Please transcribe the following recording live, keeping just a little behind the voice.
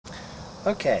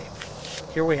Okay,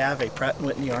 here we have a Pratt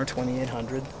Whitney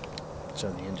R2800. Show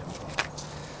the engine.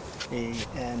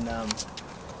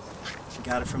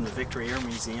 Got it from the Victory Air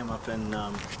Museum up in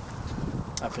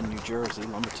New Jersey,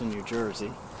 Lumberton, New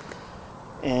Jersey.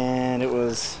 And it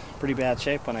was pretty bad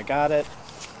shape when I got it.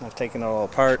 I've taken it all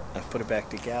apart, I've put it back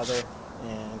together,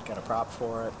 and got a prop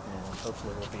for it, and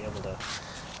hopefully we'll be able to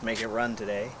make it run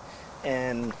today.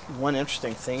 And one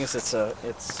interesting thing is it's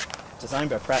designed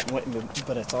by Pratt Whitney,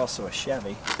 but it's also a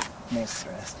Chevy.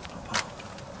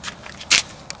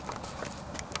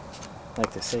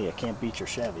 Like they say, you can't beat your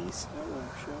Chevys.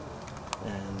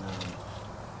 And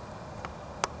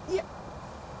yeah.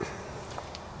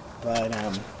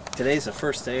 But today's the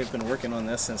first day. I've been working on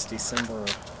this since December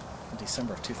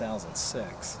of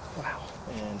 2006. Wow.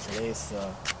 And today's the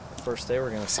first day we're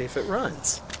going to see if it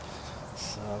runs.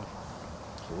 So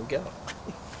here we go.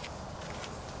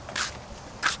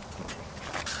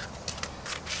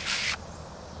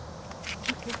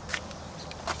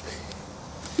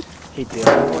 Hey, Dale,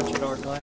 I want you to